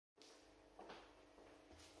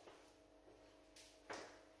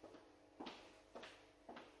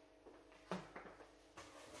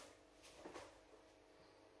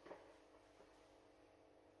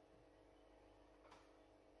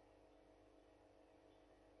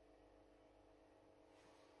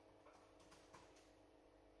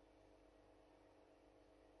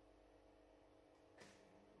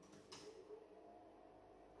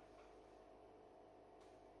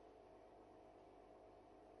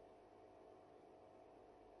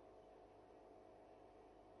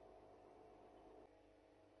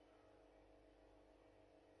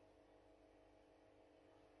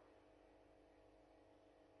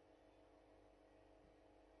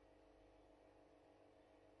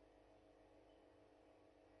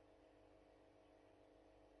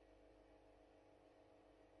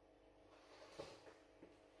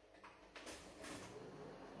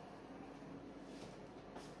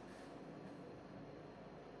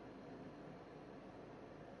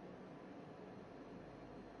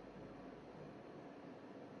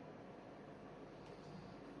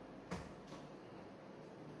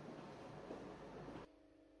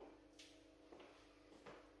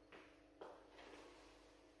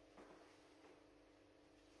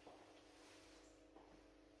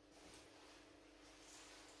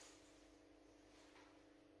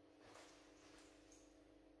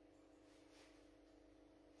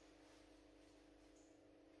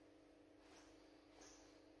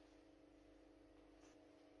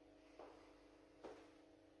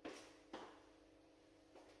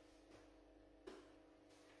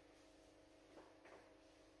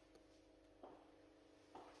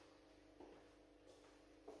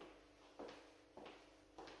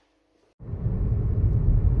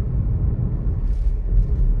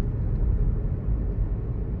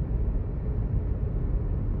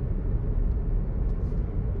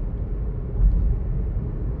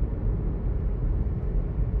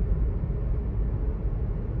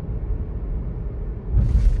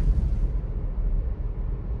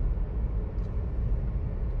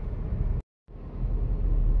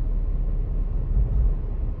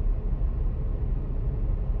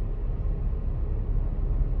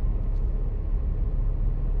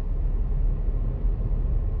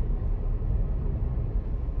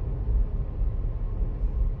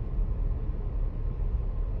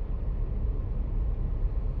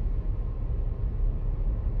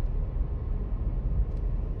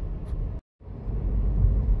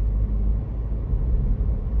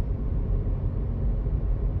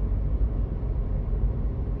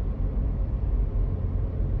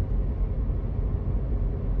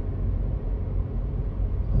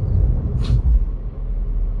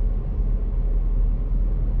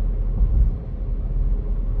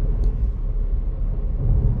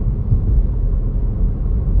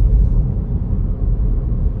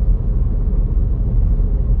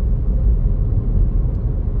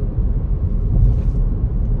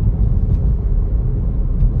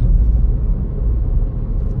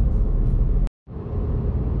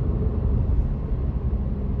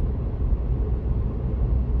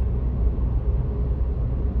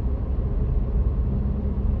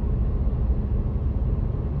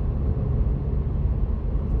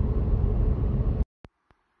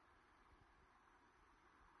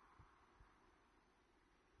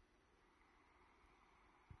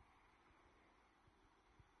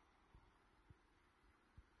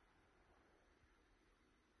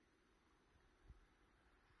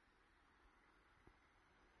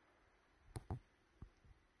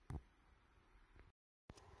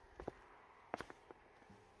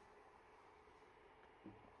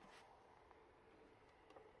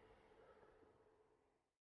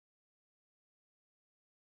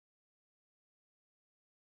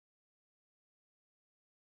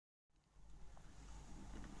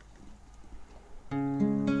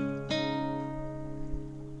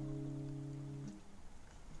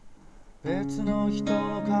別の人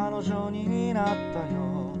の彼女になった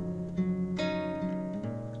よ。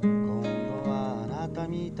今度はあなた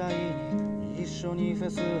みたいに一緒にフェ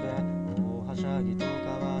スで大はしゃぎとか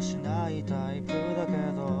はしないタイプだけ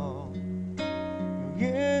ど、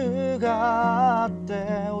余裕があって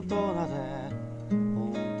大人で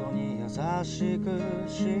本当に優しく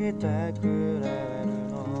してくれる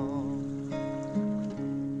の。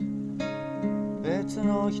別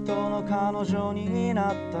の人の彼女に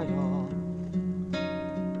なったよ。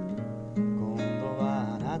今度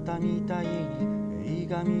はあなたみたいに映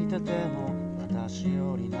画見てても私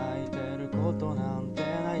より泣いてることなんて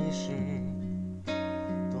ないし、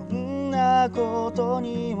どんなこと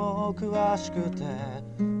にも詳しくて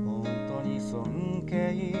本当に尊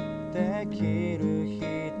敬できる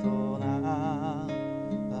人な。あ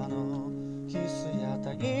のキスや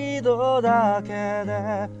態度だけ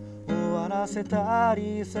で終わらせた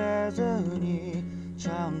りせずに、ち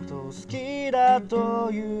ゃんと好きだ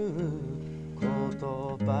という言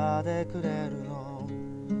葉でくれるの。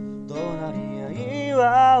怒鳴り合い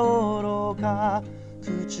はおろか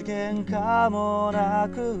口喧嘩もな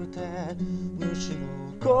くて、むし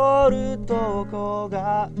ろ怒るとこ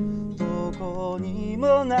がどこに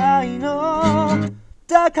もないの。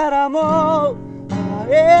だからもう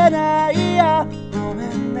会えないや、ごめ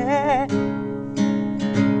んね。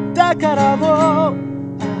だからもう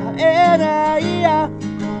会えないや、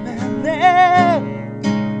ごめんね。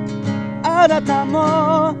あなた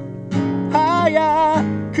も早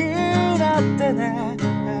くなってね。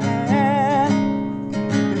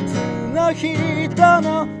別の人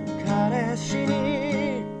の彼氏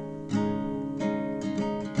に、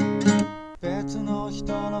別の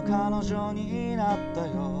人の彼女になった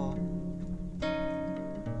よ。